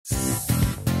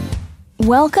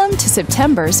Welcome to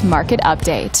September's Market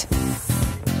Update.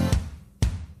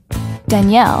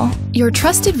 Danielle, your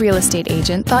trusted real estate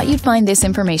agent, thought you'd find this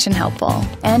information helpful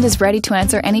and is ready to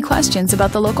answer any questions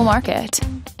about the local market.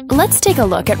 Let's take a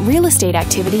look at real estate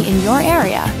activity in your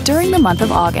area during the month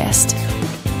of August.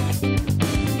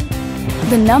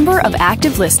 The number of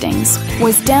active listings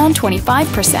was down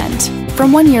 25%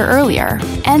 from 1 year earlier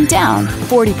and down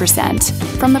 40%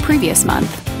 from the previous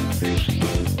month.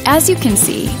 As you can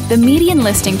see, the median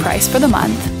listing price for the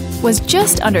month was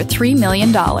just under $3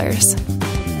 million.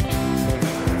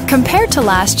 Compared to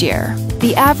last year,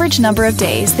 the average number of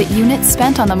days that units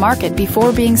spent on the market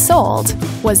before being sold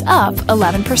was up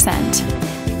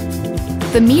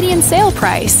 11%. The median sale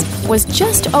price was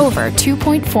just over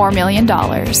 $2.4 million.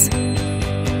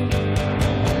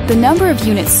 The number of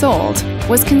units sold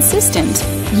was consistent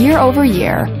year over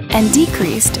year and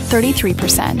decreased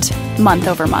 33% month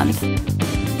over month.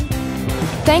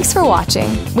 Thanks for watching.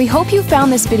 We hope you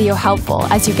found this video helpful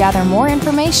as you gather more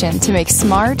information to make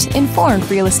smart, informed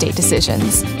real estate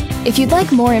decisions. If you'd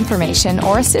like more information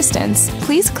or assistance,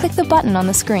 please click the button on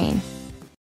the screen.